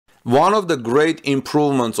One of the great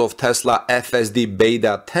improvements of Tesla FSD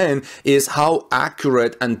Beta 10 is how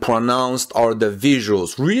accurate and pronounced are the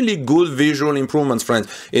visuals. Really good visual improvements, friends.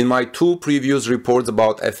 In my two previous reports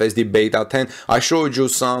about FSD Beta 10, I showed you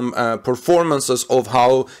some performances of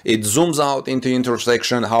how it zooms out into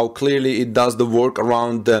intersection, how clearly it does the work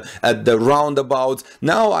around at the roundabouts.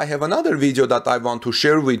 Now I have another video that I want to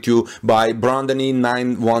share with you by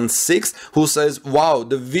Brandony916, who says, wow,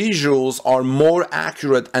 the visuals are more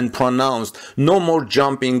accurate and pronounced. No more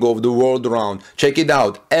jumping of the world around. Check it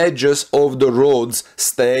out. Edges of the roads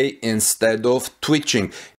stay instead of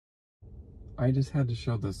twitching. I just had to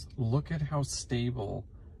show this. Look at how stable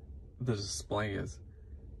the display is.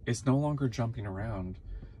 It's no longer jumping around.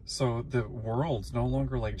 So the world's no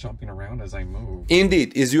longer like jumping around as I move.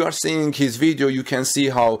 Indeed, as you are seeing his video, you can see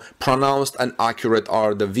how pronounced and accurate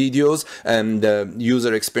are the videos, and the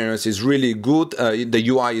user experience is really good. The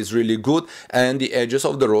UI is really good, and the edges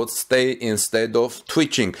of the road stay instead of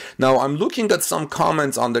twitching. Now I'm looking at some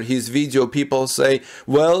comments under his video. People say,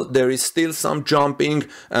 well, there is still some jumping,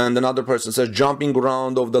 and another person says jumping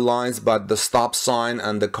around of the lines, but the stop sign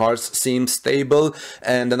and the cars seem stable.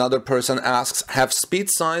 And another person asks, have speed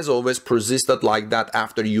signs always persisted like that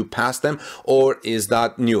after you pass them, or is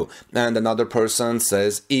that new? And another person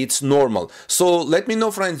says it's normal. So let me know,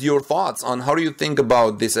 friends, your thoughts on how do you think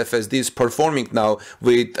about this FSD is performing now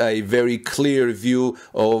with a very clear view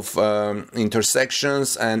of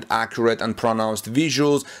intersections and accurate and pronounced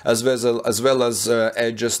visuals, as well as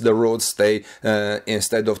edges the road stay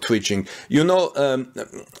instead of twitching. You know,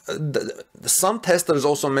 some testers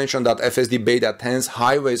also mentioned that FSD Beta 10's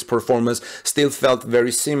highways performance still felt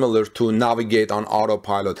very similar to navigate on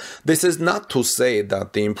autopilot. This is not to say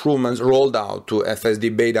that the improvements rolled out to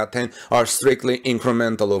FSD Beta 10 are strictly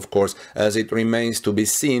incremental, of course, as it remains to be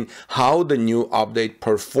seen how the new update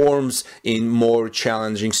performs in more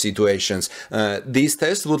challenging situations. These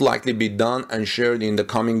tests would likely be done and shared in the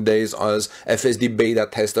coming days as FSD Beta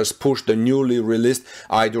testers push the newly released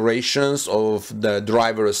iterations of the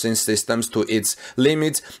driver assist systems to its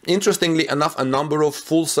limits. Interestingly enough, a number of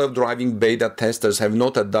full self-driving beta testers have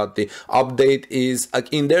noted that the update is,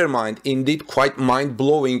 in their mind, indeed quite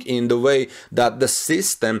mind-blowing in the way that the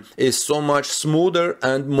system is so much smoother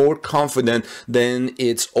and more confident than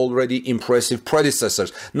its already impressive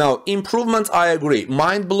predecessors. Now, improvements, I agree.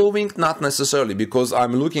 Mind-blowing, not necessarily, because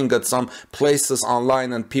I'm looking at some places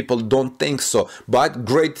online and people don't think so, but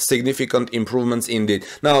great significant improvements indeed.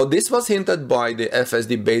 Now, this was hinted by the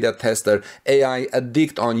FSD beta tester AI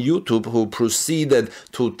Addict on YouTube, who proceeded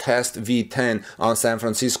to test V10 on San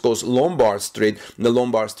Francisco's Lombard Street. The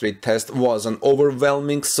Lombard Street test was an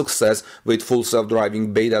overwhelming success with full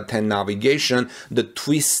self-driving beta 10 navigation, the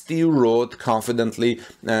twisty road confidently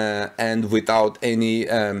and without any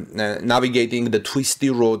navigating the twisty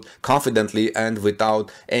road confidently and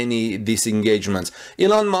without any disengagements.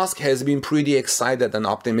 Elon Musk has been pretty excited and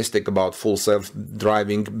optimistic about full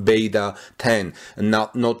self-driving beta 10,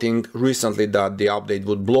 not noting recently that the update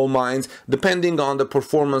would blow minds. Depending on the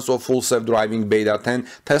performance of full self-driving beta 10,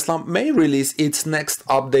 Tesla may release its next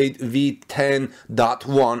update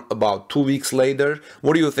V10.1 about 2 weeks later.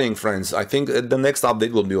 What do you think, friends? I think the next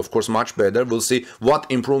update will be, of course, much better. We'll see what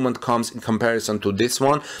improvement comes in comparison to this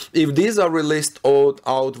one. If these are released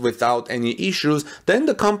out without any issues, then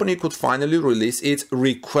the company could finally release its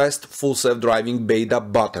request full self-driving beta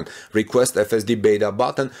button, request FSD beta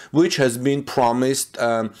button, which has been promised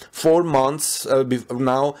 4 months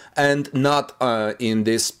now, and not in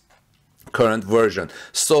this current version.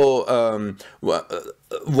 So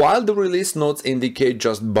while the release notes indicate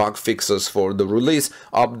just bug fixes for the release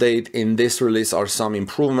update, in this release are some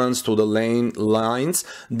improvements to the lane lines.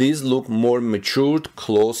 These look more matured,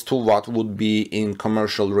 close to what would be in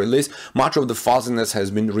commercial release. Much of the fuzziness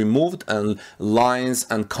has been removed and lines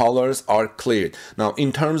and colors are cleared. Now,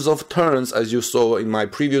 in terms of turns, as you saw in my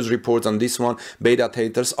previous reports on this one, beta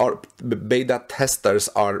testers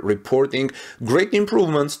are reporting great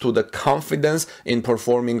improvements to the confidence in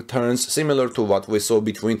performing turns, similar to what we saw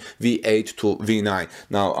between V8 to V9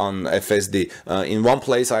 now on FSD. In one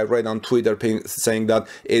place I read on Twitter saying that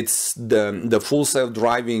it's the full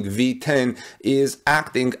self-driving V10 is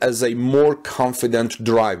acting as a more confident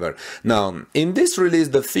driver. Now, in this release,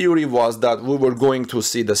 the theory was that we were going to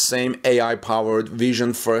see the same AI-powered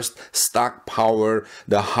vision first stack power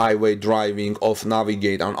the highway driving of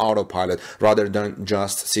navigate on autopilot rather than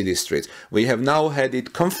just city streets. We have now had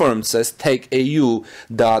it confirmed, says Take AU,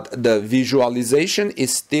 that the visualization 10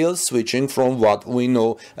 is still switching from what we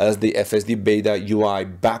know as the FSD Beta UI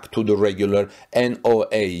back to the regular NOA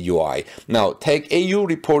UI. Now, TechAU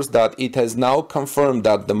reports that it has now confirmed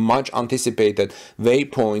that the much anticipated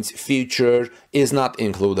waypoints feature is not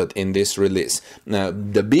included in this release. Now,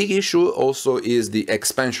 the big issue also is the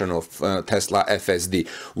expansion of Tesla FSD.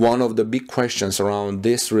 One of the big questions around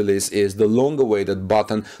this release is the long-awaited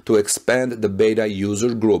button to expand the beta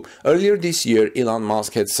user group. Earlier this year, Elon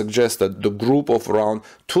Musk had suggested the group of around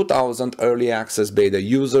 2,000 early access beta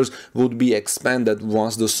users would be expanded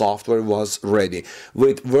once the software was ready.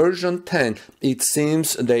 With version 10, it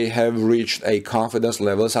seems they have reached a confidence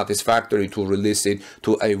level satisfactory to release it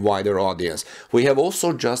to a wider audience. We have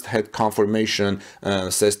also just had confirmation,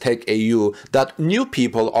 says TechAU, that new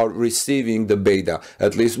people are receiving the beta.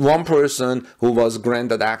 At least one person who was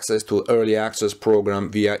granted access to early access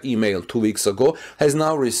program via email 2 weeks ago has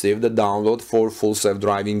now received the download for full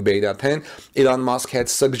self-driving beta 10. Elon Musk had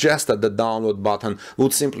suggested the download button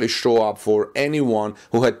would simply show up for anyone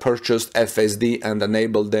who had purchased FSD and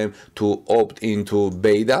enabled them to opt into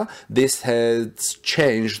beta. This has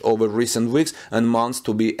changed over recent weeks and months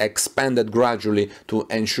to be expanded gradually to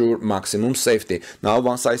ensure maximum safety. Now,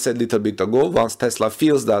 once I said a little bit ago, once Tesla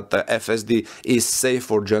feels that the FSD is safe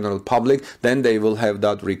for general public, then they will have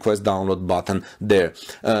that request download button there.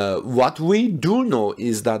 What we do know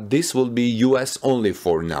is that this will be US only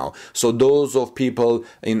for now. So those of people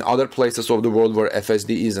in other places of the world where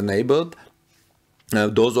FSD is enabled,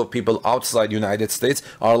 those of people outside United States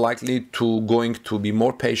are likely to going to be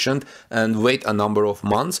more patient and wait a number of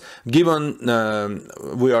months. Given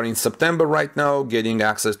we are in September right now, getting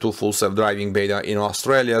access to full self-driving beta in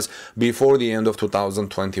Australia before the end of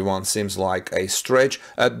 2021 seems like a stretch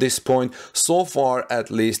at this point. So far, at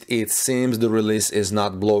least, it seems the release is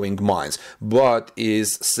not blowing minds, but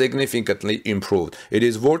is significantly improved. It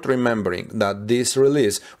is worth remembering that this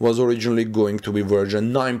release was originally going to be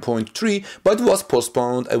version 9.3, but was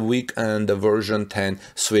postponed a week and the version 10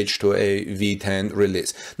 switched to a V10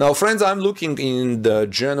 release. Now, friends, I'm looking in the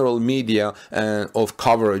general media of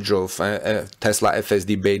coverage of Tesla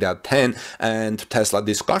FSD Beta 10 and Tesla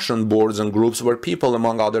discussion boards and groups where people,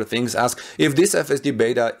 among other things, ask if this FSD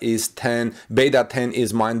Beta Beta 10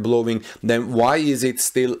 is mind-blowing, then why is it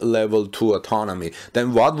still level 2 autonomy?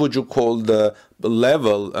 Then what would you call the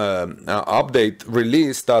level update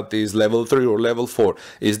release that is level 3 or level 4?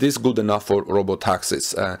 Is this good enough for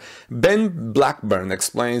Robotaxis? Ben Blackburn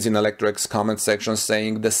explains in Electrek's comment section,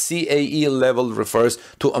 saying the SAE level refers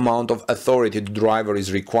to amount of authority the driver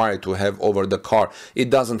is required to have over the car. It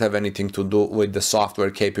doesn't have anything to do with the software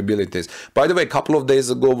capabilities. By the way, a couple of days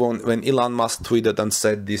ago when Elon Musk tweeted and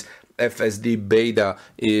said this FSD Beta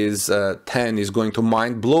is 10 is going to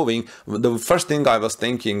mind-blowing, the first thing I was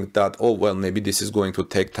thinking that, oh well, maybe this is going to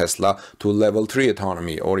take Tesla to level 3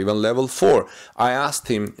 autonomy or even level 4. I asked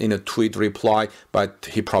him in a tweet reply, but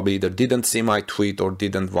he probably either didn't see my tweet or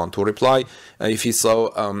didn't want to reply if he saw,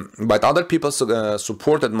 but other people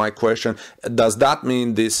supported my question. Does that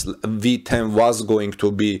mean this V10 was going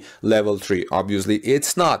to be level 3? Obviously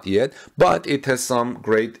it's not yet, but it has some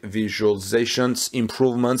great visualizations,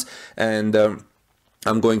 improvements, and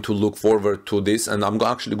I'm going to look forward to this, and I'm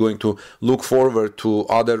actually going to look forward to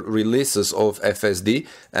other releases of FSD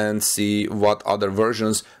and see what other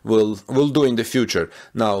versions will do in the future.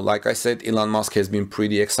 Now, like I said, Elon Musk has been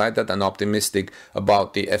pretty excited and optimistic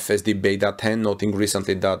about the FSD Beta 10, noting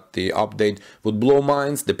recently that the update would blow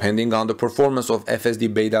minds. Depending on the performance of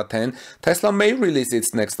FSD Beta 10, Tesla may release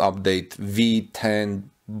its next update, V10.1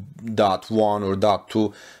 or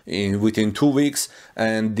 .2 within 2 weeks,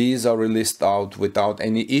 and these are released out without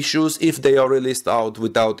any issues. If they are released out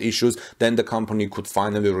without issues, then the company could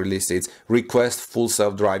finally release its request full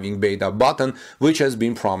self-driving beta button, which has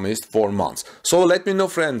been promised for months. So let me know,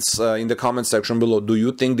 friends, in the comment section below, do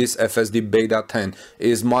you think this FSD Beta 10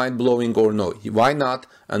 is mind-blowing or no? Why not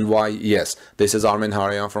and why yes? This is Armen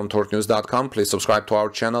Harayan from torquenews.com. Please subscribe to our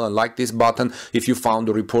channel and like this button if you found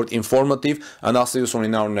the report informative, and I'll see you soon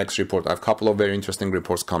in our next report. I have a couple of very interesting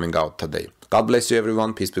reports coming out today. God bless you,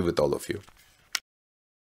 everyone. Peace be with all of you.